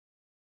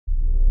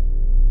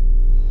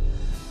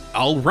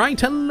Alright,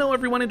 hello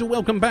everyone and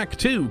welcome back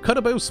to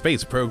Kottabos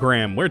Space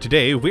Program, where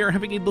today we are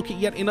having a look at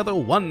yet another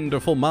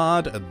wonderful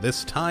mod,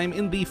 this time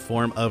in the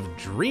form of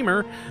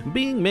Dreamer,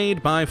 being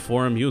made by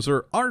forum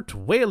user Art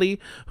Whaley,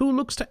 who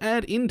looks to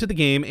add into the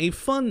game a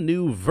fun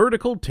new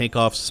vertical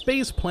takeoff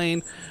space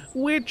plane,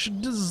 which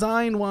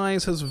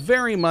design-wise has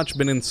very much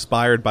been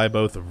inspired by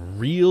both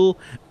real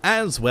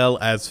as well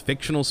as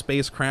fictional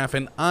spacecraft,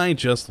 and I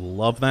just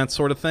love that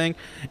sort of thing.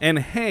 And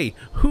hey,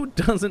 who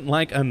doesn't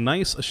like a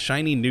nice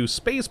shiny new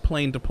space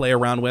plane to play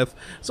around with?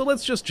 So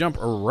let's just jump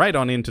right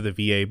on into the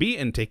VAB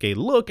and take a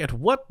look at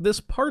what this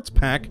parts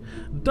pack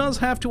does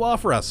have to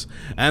offer us.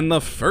 And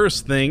the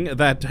first thing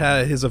that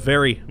is a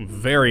very,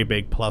 very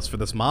big plus for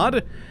this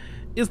mod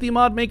is the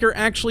mod maker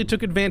actually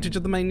took advantage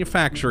of the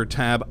manufacturer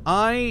tab.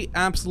 I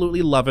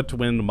absolutely love it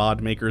when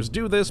mod makers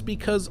do this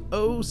because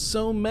oh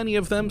so many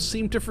of them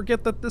seem to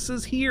forget that this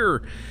is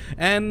here,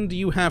 and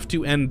you have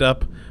to end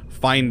up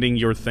finding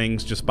your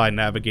things just by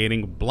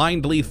navigating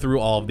blindly through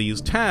all of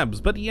these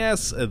tabs. But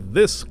yes,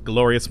 this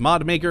glorious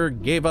mod maker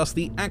gave us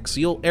the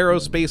Axial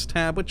Aerospace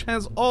tab, which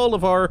has all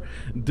of our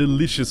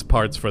delicious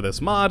parts for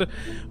this mod,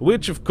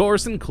 which of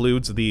course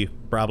includes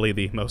probably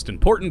the most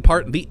important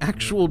part, the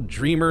actual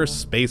Dreamer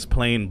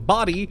spaceplane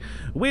body,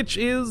 which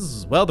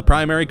is, well, the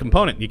primary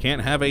component. You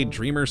can't have a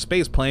Dreamer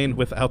spaceplane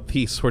without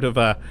the sort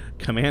of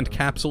command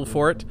capsule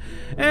for it.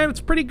 And it's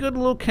a pretty good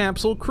little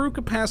capsule, crew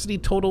capacity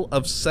total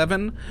of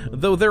 7,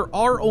 though there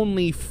are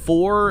only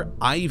 4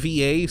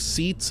 IVA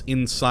seats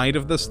inside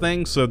of this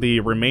thing, so the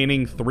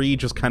remaining 3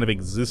 just kind of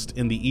exist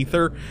in the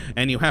ether,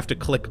 and you have to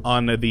click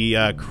on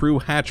the crew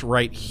hatch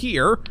right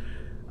here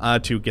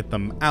to get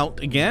them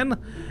out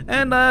again.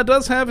 And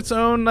does have its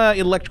own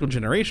electrical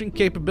generation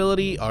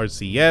capability,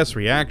 RCS,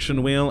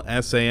 reaction wheel,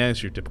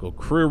 SAS, your typical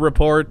crew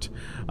report,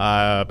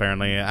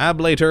 apparently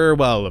ablator,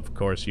 well, of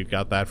course you've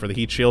got that for the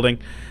heat shielding,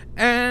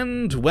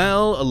 and,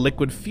 well, a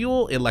liquid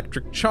fuel,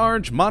 electric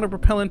charge,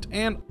 monopropellant,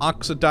 and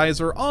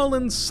oxidizer, all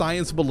in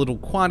sizable little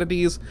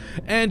quantities,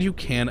 and you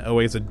can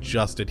always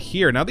adjust it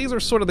here. Now, these are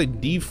sort of the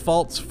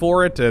defaults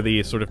for it,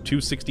 the sort of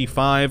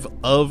 265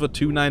 of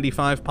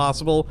 295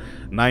 possible,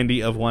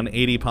 90 of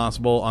 180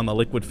 possible on the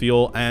liquid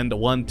fuel, and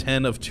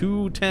 110 of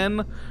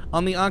 210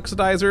 on the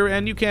oxidizer,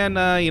 and you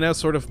can, you know,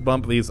 sort of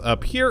bump these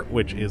up here,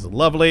 which is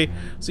lovely,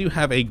 so you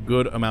have a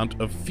good amount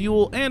of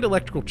fuel and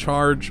electrical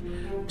charge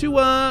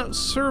to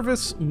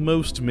service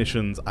most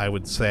missions, I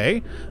would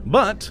say.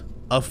 But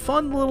a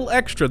fun little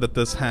extra that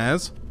this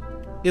has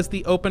is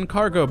the open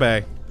cargo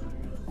bay.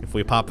 If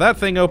we pop that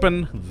thing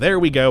open, there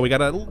we go. We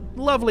got a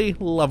lovely,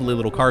 lovely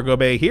little cargo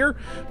bay here,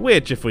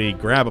 which if we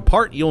grab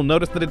apart, you'll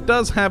notice that it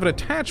does have an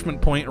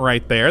attachment point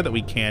right there that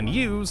we can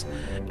use.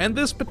 And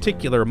this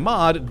particular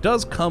mod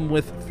does come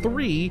with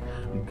 3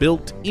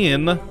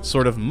 built-in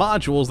sort of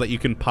modules that you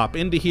can pop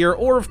into here,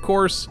 or of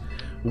course,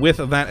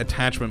 with that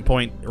attachment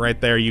point right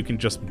there, you can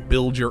just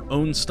build your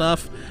own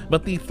stuff.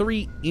 But the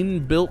 3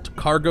 inbuilt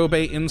cargo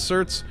bay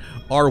inserts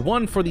are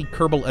one for the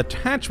Kerbal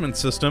attachment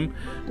system,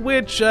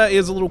 which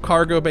is a little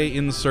cargo bay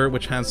insert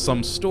which has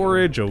some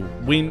storage, a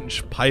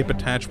winch, pipe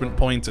attachment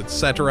points,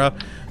 etc.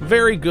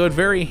 Very good,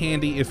 very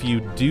handy if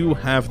you do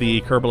have the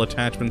Kerbal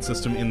attachment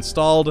system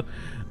installed.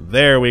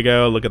 There we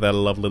go, look at that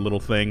lovely little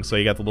thing. So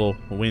you got the little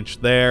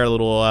winch there, a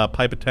little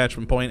pipe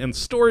attachment point, and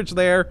storage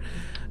there.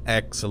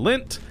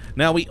 Excellent.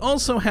 Now we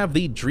also have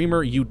the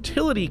Dreamer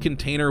utility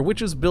container,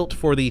 which is built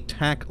for the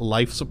TAC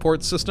life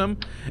support system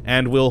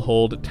and will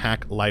hold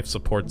TAC life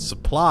support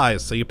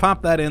supplies. So you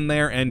pop that in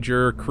there and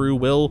your crew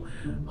will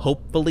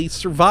hopefully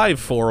survive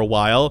for a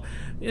while,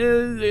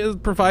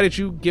 provided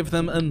you give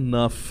them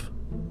enough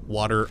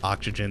water,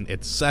 oxygen,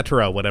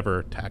 etc.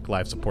 Whatever TAC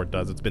life support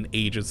does. It's been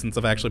ages since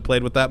I've actually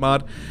played with that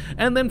mod.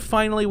 And then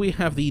finally we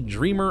have the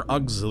Dreamer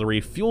auxiliary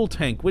fuel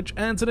tank, which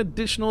adds an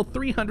additional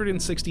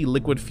 360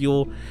 liquid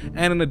fuel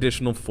and an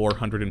additional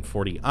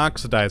 440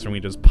 oxidizer. And we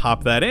just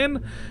pop that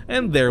in,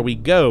 and there we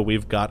go.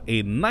 We've got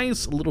a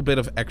nice little bit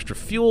of extra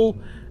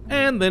fuel,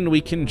 and then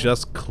we can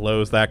just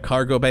close that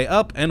cargo bay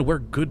up and we're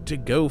good to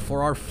go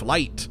for our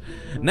flight.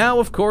 Now,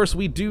 of course,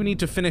 we do need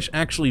to finish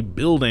actually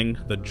building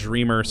the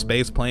Dreamer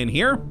spaceplane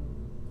here.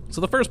 So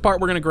the first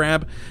part we're going to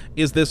grab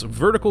is this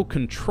vertical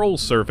control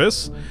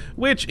surface,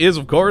 which is,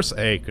 of course,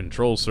 a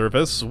control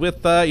surface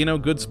with, you know,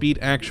 good speed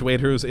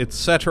actuators,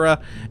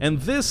 etc.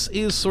 And this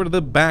is sort of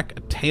the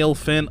back tail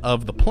fin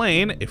of the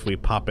plane, if we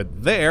pop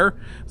it there.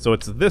 So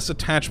it's this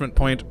attachment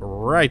point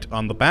right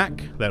on the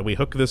back that we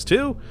hook this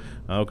to.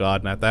 Oh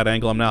god, at that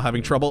angle I'm now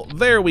having trouble.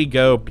 There we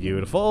go,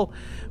 beautiful.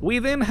 We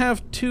then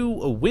have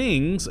 2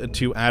 wings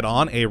to add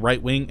on, a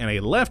right wing and a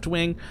left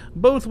wing,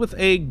 both with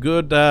a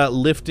good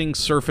lifting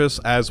surface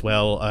as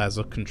well as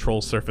a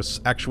control surface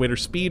actuator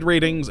speed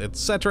ratings,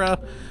 etc.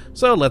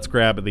 So let's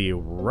grab the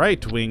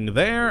right wing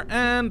there,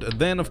 and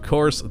then of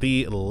course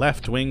the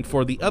left wing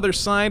for the other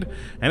side,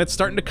 and it's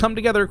starting to come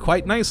together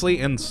quite nicely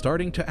and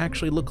starting to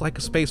actually look like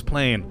a space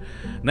plane.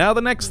 Now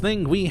the next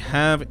thing we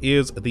have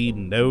is the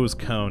nose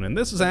cone, and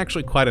this is actually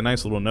actually quite a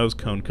nice little nose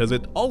cone because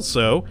it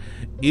also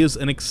is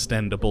an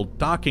extendable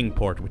docking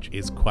port, which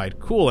is quite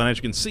cool. And as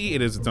you can see,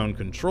 it is its own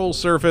control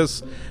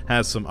surface,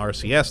 has some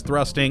RCS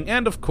thrusting,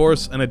 and of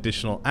course an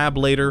additional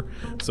ablator.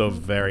 So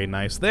very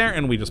nice there.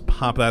 And we just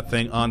pop that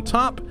thing on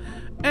top.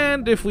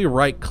 And if we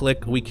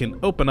right-click, we can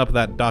open up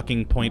that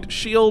docking point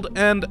shield,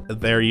 and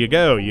there you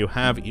go. You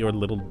have your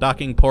little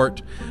docking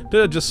port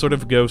to just sort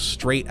of go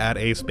straight at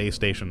a space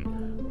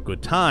station.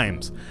 Good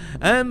times.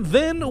 And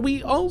then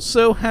we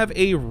also have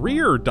a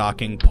rear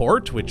docking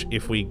port, which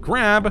if we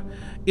grab,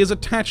 is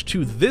attached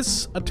to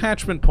this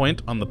attachment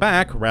point on the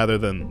back rather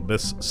than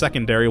this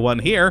secondary one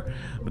here.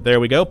 But there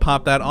we go,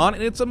 pop that on,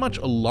 and it's a much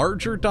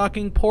larger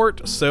docking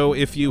port, so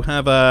if you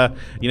have a,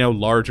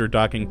 larger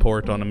docking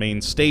port on a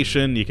main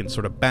station, you can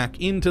sort of back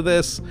into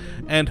this,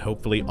 and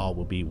hopefully all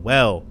will be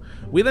well.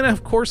 We then,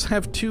 of course,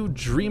 have two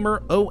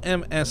Dreamer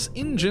Oms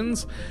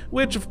engines,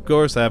 which, of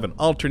course, have an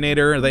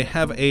alternator. They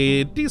have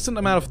a decent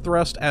amount of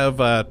thrust of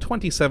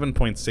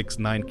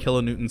 27.69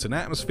 kilonewtons in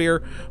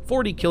atmosphere,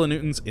 40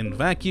 kilonewtons in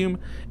vacuum,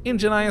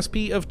 engine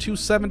ISP of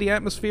 270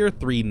 atmosphere,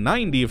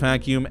 390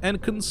 vacuum,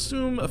 and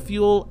consume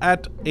fuel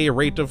at a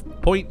rate of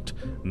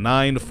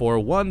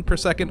 0.941 per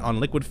second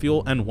on liquid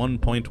fuel and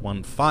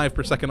 1.15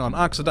 per second on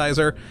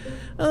oxidizer.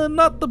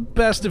 Not the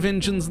best of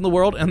engines in the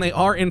world, and they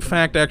are, in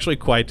fact, actually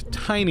quite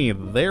tiny.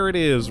 There it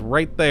is,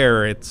 right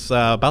there. It's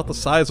about the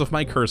size of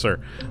my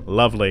cursor.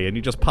 Lovely. And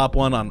you just pop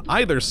one on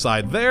either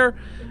side there,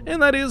 and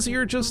that is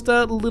your just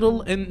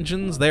little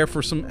engines there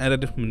for some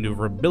added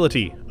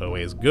maneuverability.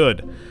 Always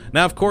good.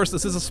 Now, of course,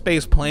 this is a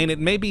space plane. It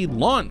may be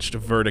launched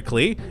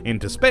vertically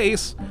into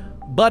space,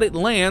 but it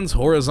lands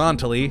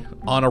horizontally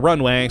on a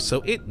runway,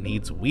 so it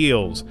needs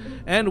wheels.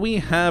 And we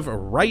have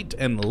right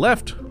and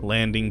left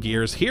landing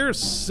gears here,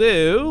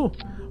 so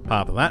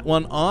pop that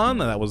one on.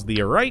 That was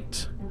the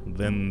right,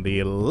 then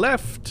the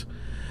left,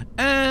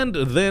 and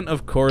then,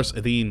 of course,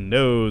 the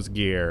nose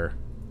gear.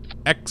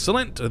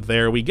 Excellent,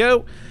 there we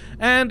go.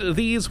 And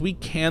these we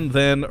can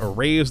then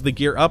raise the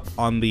gear up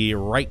on the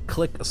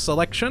right-click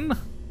selection.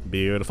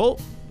 Beautiful.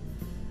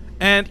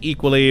 And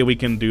equally, we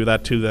can do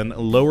that to then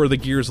lower the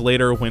gears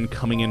later when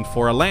coming in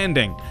for a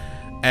landing.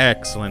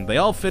 Excellent. They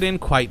all fit in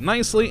quite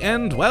nicely,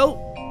 and,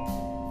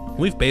 well,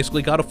 we've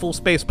basically got a full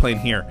space plane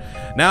here.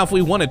 Now, if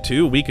we wanted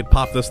to, we could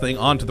pop this thing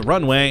onto the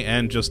runway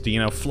and just,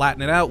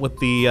 flatten it out with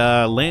the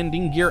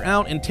landing gear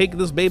out and take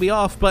this baby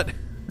off, but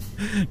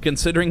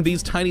considering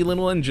these tiny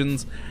little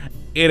engines,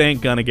 it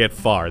ain't gonna get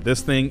far.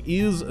 This thing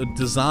is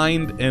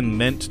designed and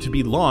meant to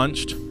be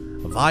launched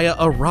via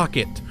a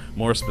rocket.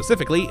 More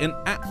specifically, an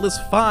Atlas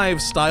V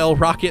style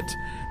rocket,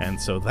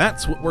 and so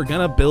that's what we're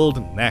gonna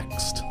build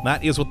next.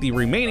 That is what the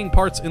remaining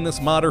parts in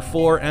this mod are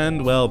for,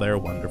 and, well, they're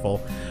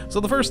wonderful. So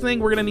the first thing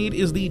we're gonna need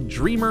is the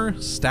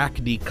Dreamer Stack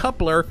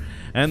Decoupler,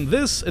 and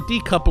this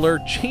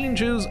decoupler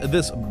changes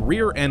this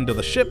rear end of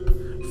the ship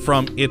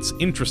from its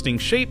interesting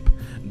shape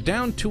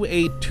down to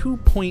a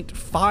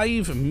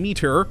 2.5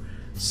 meter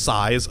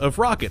size of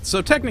rocket.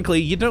 So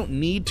technically, you don't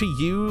need to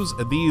use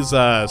these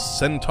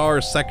Centaur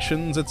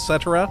sections,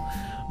 etc.,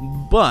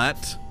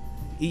 but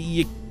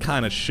you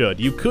kind of should.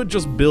 You could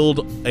just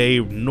build a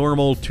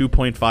normal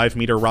 2.5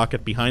 meter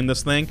rocket behind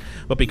this thing,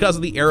 but because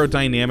of the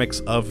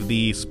aerodynamics of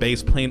the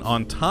space plane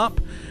on top,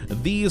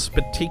 these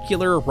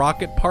particular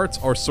rocket parts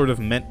are sort of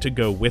meant to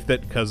go with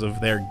it because of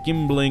their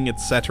gimbling,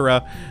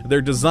 etc.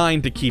 They're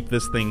designed to keep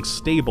this thing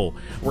stable,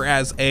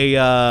 whereas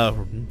a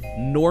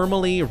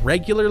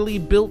regularly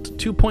built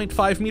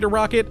 2.5 meter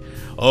rocket,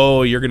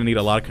 oh, you're going to need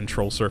a lot of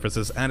control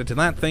surfaces added to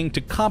that thing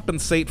to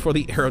compensate for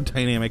the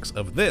aerodynamics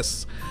of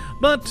this.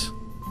 But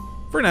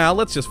for now,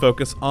 let's just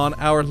focus on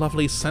our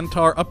lovely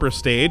Centaur upper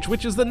stage,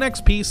 which is the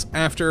next piece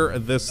after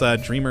this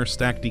Dreamer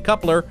Stack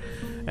Decoupler.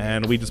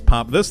 And we just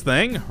pop this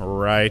thing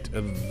right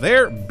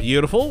there.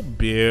 Beautiful,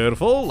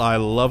 beautiful. I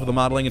love the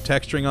modeling and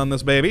texturing on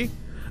this baby.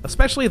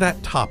 Especially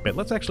that top bit.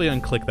 Let's actually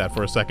unclick that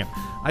for a second.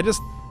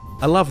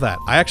 I love that.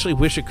 I actually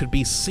wish it could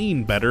be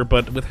seen better,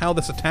 but with how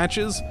this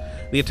attaches,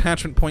 the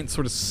attachment point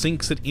sort of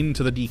sinks it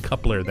into the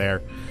decoupler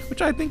there,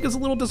 which I think is a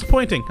little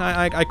disappointing.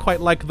 I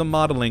quite like the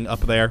modeling up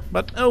there,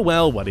 but oh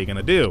well, what are you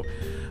gonna do?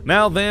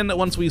 Now then,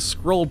 once we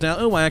scroll down...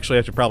 Oh, actually,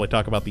 I should probably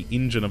talk about the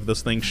engine of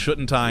this thing,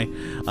 shouldn't I?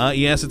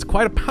 Yes, it's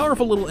quite a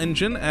powerful little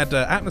engine at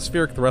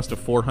atmospheric thrust of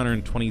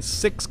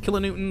 426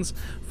 kilonewtons,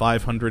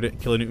 500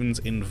 kilonewtons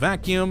in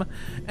vacuum,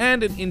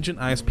 and an engine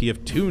ISP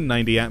of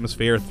 290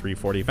 atmosphere,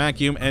 340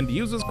 vacuum, and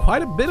uses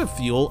quite a bit of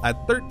fuel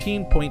at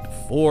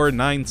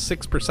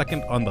 13.496 per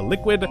second on the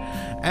liquid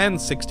and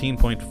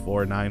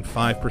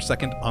 16.495 per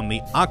second on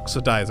the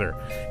oxidizer.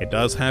 It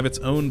does have its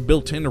own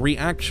built-in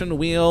reaction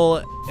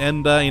wheel,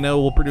 and,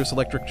 will produce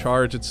electric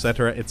charge,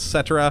 etc.,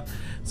 etc.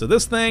 So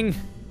this thing,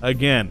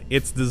 again,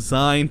 it's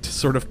designed to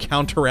sort of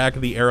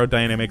counteract the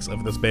aerodynamics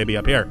of this baby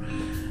up here.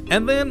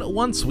 And then,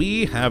 once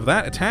we have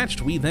that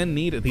attached, we then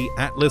need the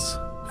Atlas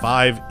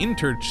V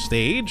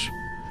interstage.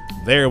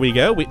 There we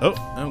go.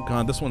 Oh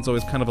god, this one's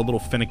always kind of a little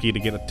finicky to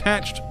get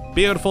attached.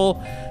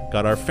 Beautiful.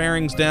 Got our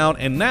fairings down,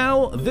 and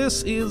now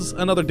this is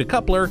another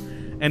decoupler,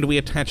 and we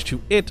attach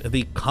to it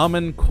the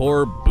Common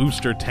Core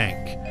booster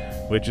tank.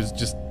 which is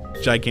just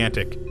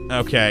gigantic.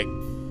 Okay,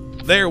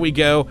 there we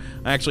go.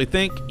 I actually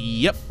think,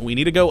 yep, we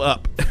need to go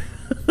up.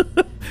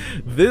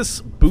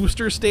 This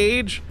booster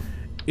stage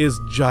is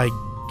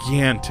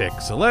gigantic,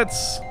 so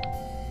let's...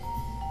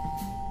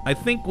 I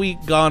think we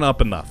gone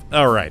up enough.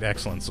 Alright,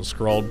 excellent. So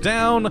scroll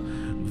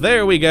down.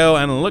 There we go,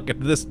 and look at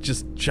this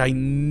just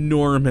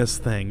ginormous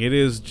thing. It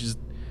is just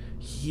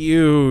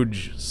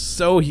huge.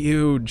 So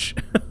huge.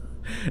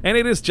 And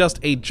it is just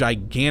a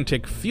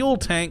gigantic fuel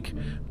tank,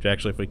 which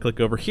actually, if we click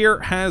over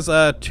here, has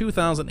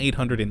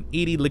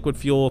 2,880 liquid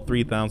fuel,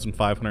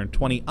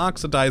 3,520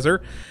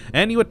 oxidizer,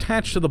 and you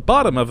attach to the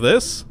bottom of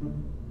this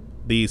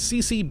the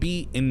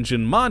CCB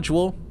engine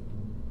module,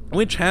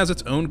 which has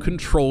its own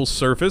control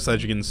surface,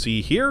 as you can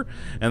see here,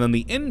 and then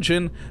the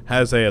engine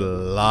has a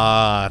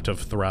lot of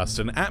thrust,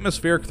 an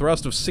atmospheric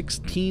thrust of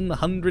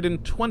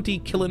 1,620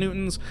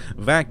 kilonewtons,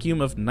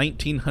 vacuum of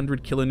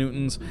 1,900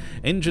 kilonewtons,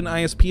 engine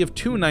ISP of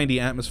 290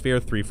 atmosphere,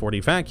 340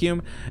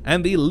 vacuum,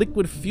 and the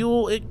liquid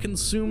fuel it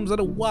consumes at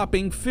a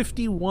whopping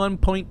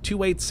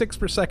 51.286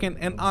 per second,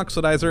 and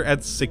oxidizer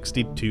at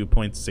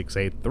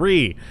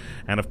 62.683,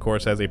 and of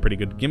course has a pretty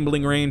good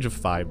gimbaling range of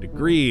 5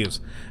 degrees.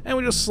 And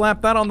we just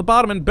slap that on the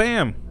bottom and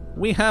bam,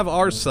 we have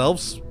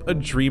ourselves a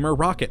Dreamer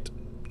rocket.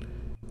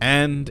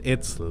 And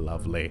it's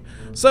lovely.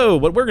 So,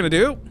 what we're going to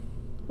do,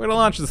 we're going to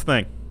launch this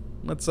thing.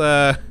 Let's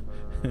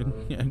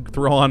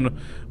throw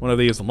on one of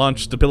these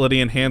launch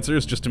stability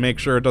enhancers just to make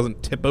sure it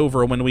doesn't tip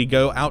over when we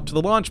go out to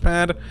the launch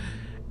pad.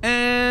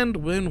 And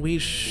when we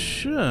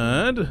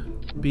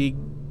should be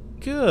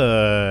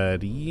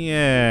good.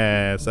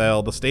 Yes,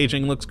 well, the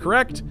staging looks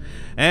correct.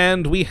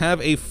 And we have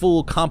a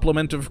full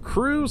complement of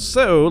crew,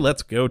 so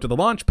let's go to the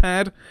launch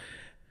pad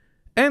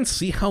and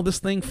see how this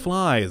thing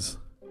flies.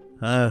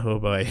 Oh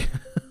boy.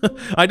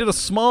 I did a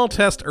small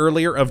test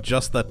earlier of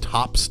just the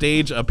top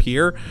stage up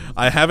here.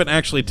 I haven't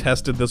actually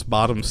tested this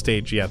bottom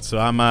stage yet, so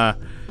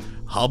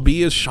I'll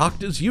be as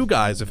shocked as you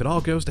guys if it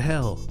all goes to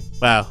hell.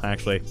 Well,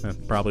 actually,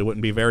 that probably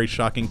wouldn't be very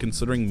shocking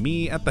considering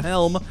me at the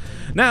helm.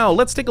 Now,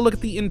 let's take a look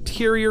at the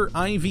interior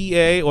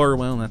IVA, or,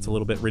 well, that's a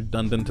little bit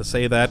redundant to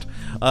say that,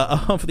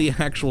 of the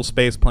actual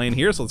space plane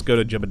here. So let's go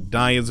to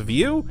Jebediah's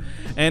view,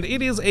 and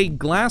it is a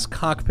glass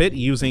cockpit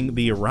using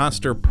the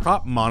raster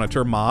prop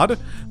monitor mod.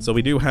 So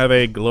we do have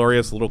a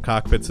glorious little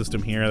cockpit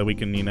system here that we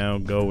can, you know,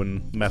 go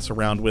and mess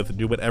around with,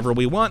 do whatever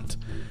we want,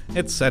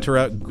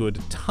 etc. Good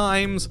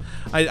times.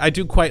 I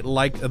do quite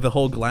like the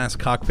whole glass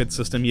cockpit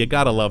system. You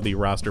gotta love the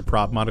raster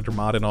prop monitor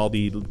mod and all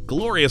the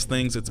glorious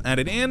things it's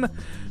added in.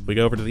 We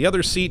go over to the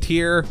other seat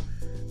here.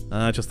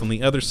 Just on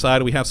the other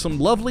side, we have some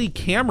lovely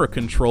camera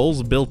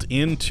controls built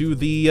into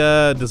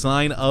the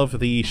design of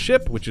the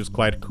ship, which is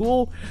quite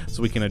cool.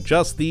 So we can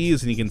adjust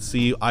these, and you can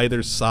see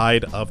either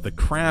side of the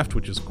craft,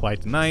 which is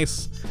quite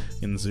nice.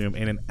 You can zoom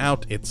in and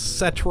out,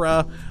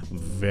 etc.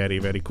 Very,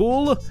 very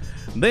cool.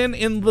 Then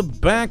in the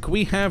back,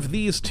 we have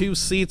these two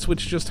seats,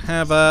 which just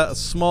have a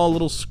small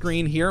little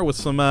screen here with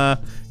some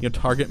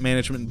target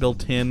management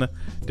built in,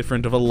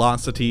 different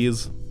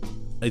velocities.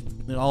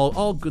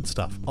 All good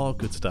stuff, all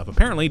good stuff.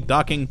 Apparently,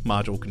 docking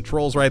module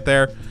controls right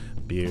there.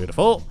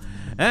 Beautiful.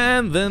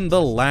 And then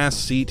the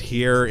last seat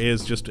here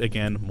is just,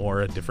 again,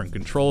 more different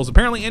controls.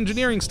 Apparently,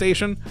 engineering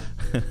station.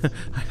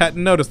 I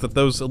hadn't noticed that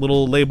those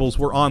little labels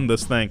were on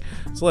this thing.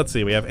 So let's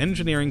see, we have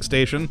engineering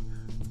station.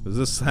 Does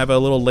this have a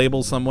little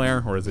label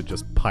somewhere, or is it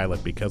just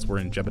pilot because we're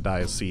in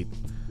Jebediah's seat?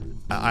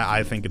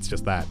 I think it's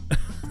just that.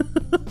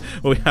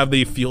 We have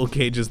the fuel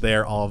gauges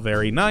there, all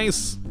very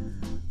nice.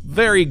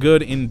 Very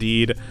good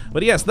indeed.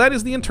 But yes, that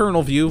is the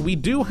internal view. We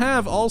do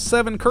have all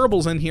 7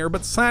 Kerbals in here,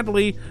 but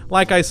sadly,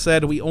 like I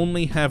said, we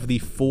only have the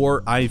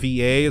 4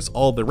 IVAs.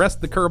 All the rest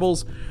of the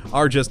Kerbals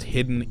are just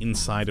hidden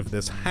inside of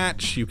this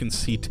hatch. You can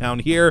see down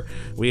here,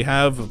 we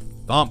have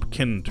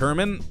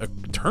Kerman.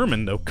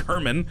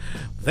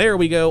 There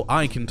we go,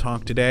 I can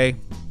talk today.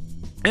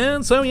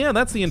 And so yeah,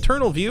 that's the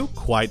internal view.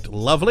 Quite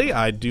lovely.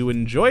 I do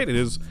enjoy it. It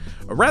is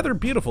a rather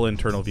beautiful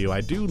internal view.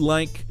 I do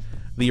like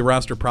the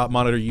raster prop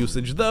monitor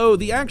usage, though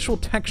the actual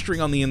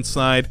texturing on the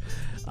inside,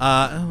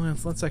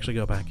 let's actually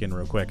go back in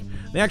real quick.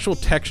 The actual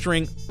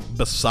texturing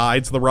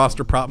besides the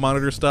raster prop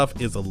monitor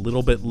stuff is a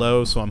little bit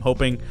low, so I'm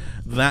hoping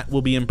that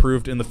will be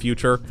improved in the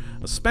future,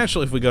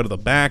 especially if we go to the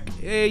back.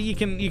 You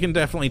can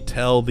definitely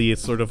tell the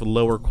sort of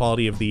lower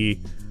quality of the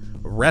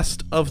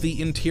rest of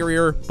the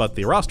interior, but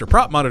the raster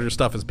prop monitor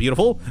stuff is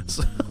beautiful.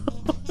 So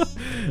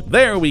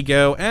there we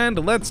go,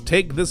 and let's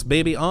take this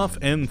baby off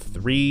in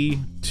 3,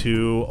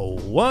 2,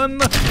 1.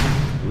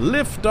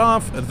 Lift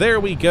off. There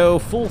we go,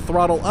 full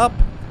throttle up.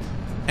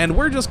 And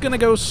we're just gonna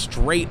go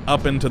straight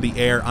up into the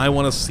air. I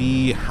want to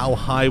see how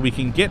high we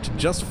can get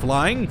just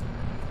flying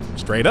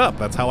straight up.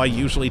 That's how I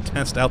usually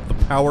test out the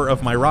power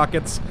of my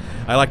rockets.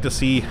 I like to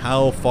see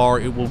how far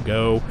it will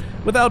go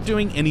without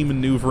doing any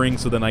maneuvering,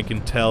 so then I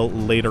can tell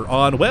later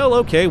on, well,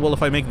 okay, well,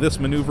 if I make this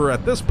maneuver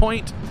at this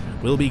point,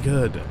 we'll be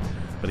good.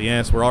 But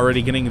yes, we're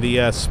already getting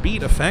the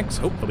speed effects.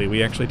 Hopefully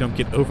we actually don't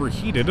get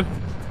overheated.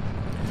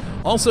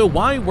 Also,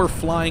 while we're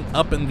flying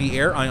up in the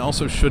air, I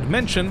also should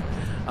mention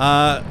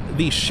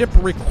the ship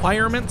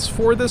requirements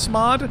for this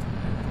mod.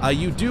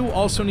 You do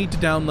also need to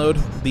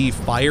download the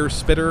Fire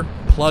Spitter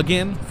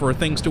plugin for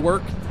things to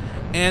work,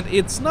 and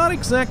it's not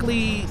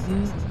exactly,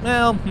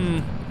 well,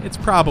 it's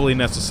probably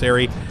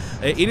necessary.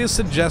 It is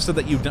suggested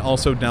that you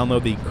also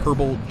download the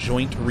Kerbal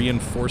Joint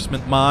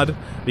Reinforcement mod,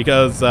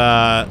 because,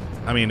 I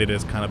mean, it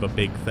is kind of a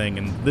big thing,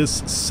 and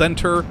this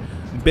center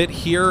bit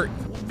here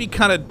would be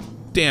kind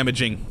of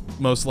damaging,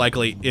 most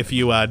likely, if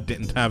you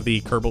didn't have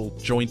the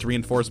Kerbal Joint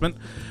Reinforcement.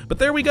 But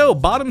there we go,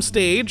 bottom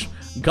stage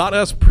got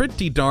us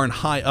pretty darn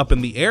high up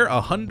in the air,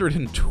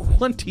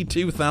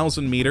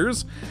 122,000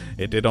 meters.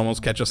 It did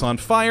almost catch us on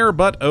fire,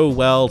 but oh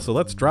well, so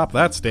let's drop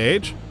that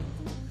stage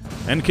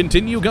and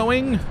continue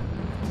going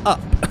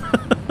up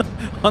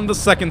on the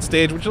second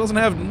stage, which doesn't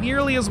have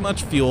nearly as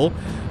much fuel,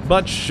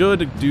 but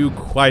should do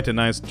quite a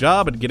nice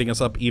job at getting us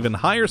up even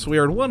higher. So we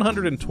are at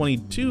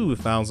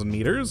 122,000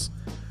 meters.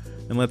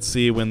 And let's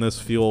see when this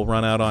fuel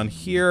run out on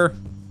here.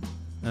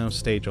 Oh,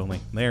 stage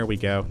only. There we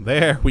go.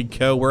 There we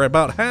go. We're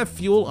about half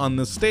fuel on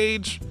this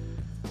stage.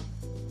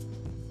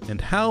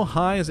 And how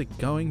high is it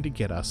going to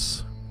get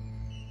us?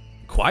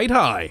 Quite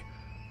high.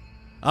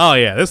 Oh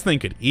yeah, this thing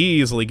could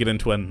easily get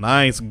into a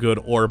nice, good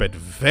orbit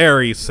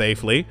very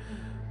safely.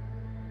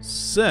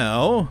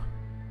 So,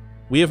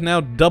 we have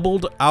now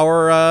doubled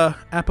our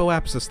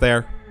apoapsis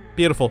there.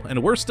 Beautiful.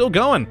 And we're still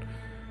going.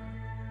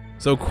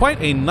 So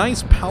quite a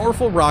nice,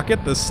 powerful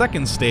rocket. The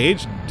second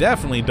stage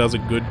definitely does a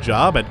good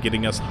job at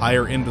getting us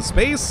higher into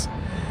space,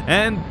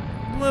 and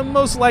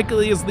most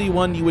likely is the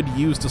one you would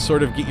use to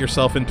sort of get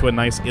yourself into a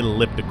nice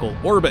elliptical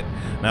orbit.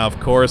 Now, of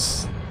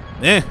course,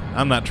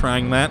 I'm not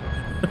trying that.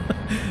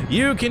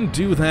 You can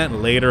do that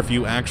later if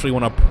you actually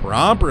want to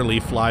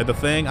properly fly the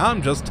thing.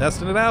 I'm just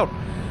testing it out.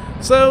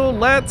 So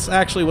let's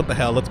actually, what the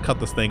hell, let's cut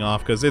this thing off,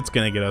 because it's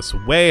going to get us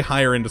way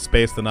higher into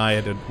space than I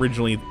had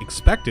originally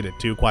expected it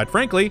to, quite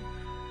frankly.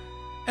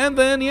 And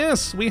then,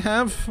 yes, we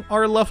have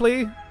our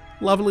lovely,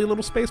 lovely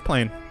little space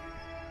plane.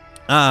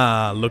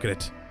 Ah, look at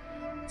it.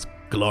 It's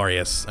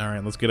glorious. All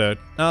right, let's get a...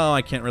 Oh,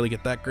 I can't really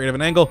get that great of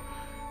an angle.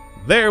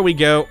 There we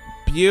go.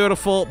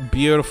 Beautiful,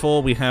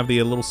 beautiful. We have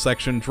the little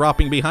section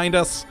dropping behind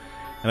us,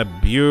 and a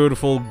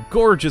beautiful,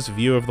 gorgeous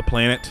view of the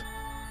planet.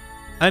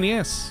 And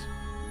yes,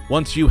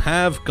 once you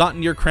have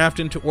gotten your craft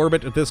into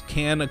orbit, this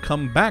can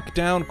come back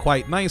down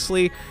quite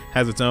nicely.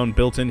 Has its own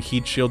built-in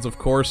heat shields, of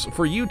course,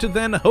 for you to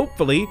then,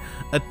 hopefully,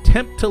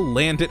 attempt to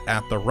land it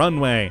at the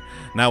runway.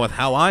 Now, with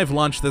how I've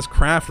launched this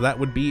craft, that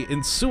would be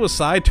in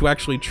suicide to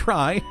actually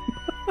try.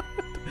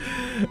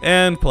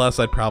 And plus,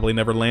 I'd probably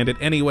never land it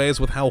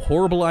anyways with how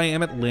horrible I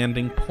am at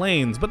landing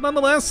planes. But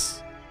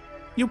nonetheless,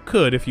 you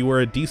could if you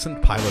were a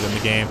decent pilot in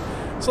the game.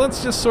 So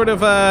let's just sort of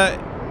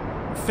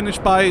finish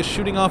by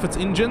shooting off its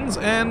engines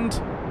and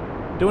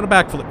doing a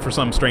backflip for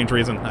some strange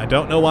reason. I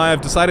don't know why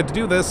I've decided to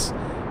do this,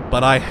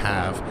 but I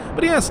have.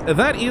 But yes,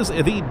 that is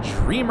the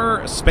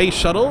Dreamer Space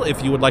Shuttle.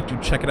 If you would like to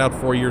check it out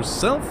for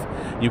yourself,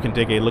 you can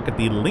take a look at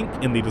the link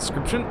in the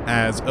description,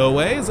 as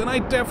always, and I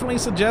definitely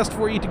suggest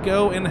for you to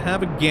go and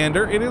have a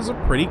gander. It is a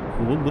pretty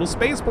cool little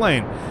space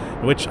plane,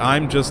 which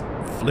I'm just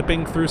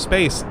flipping through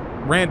space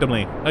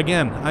randomly.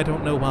 Again, I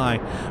don't know why.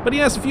 But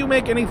yes, if you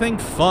make anything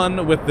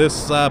fun with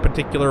this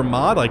particular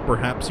mod, like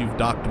perhaps you've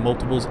docked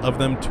multiples of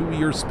them to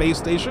your space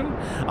station,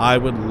 I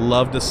would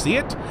love to see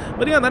it.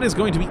 But yeah, that is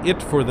going to be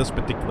it for this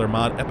particular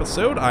mod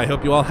episode. I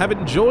hope you all have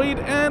enjoyed,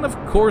 and of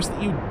course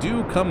that you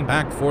do come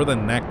back for the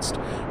next,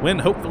 when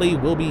hopefully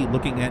we'll be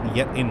looking at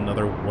yet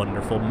another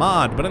wonderful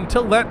mod. But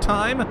until that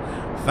time,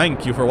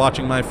 thank you for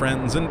watching, my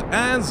friends, and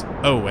as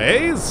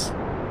always,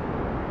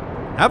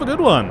 have a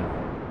good one.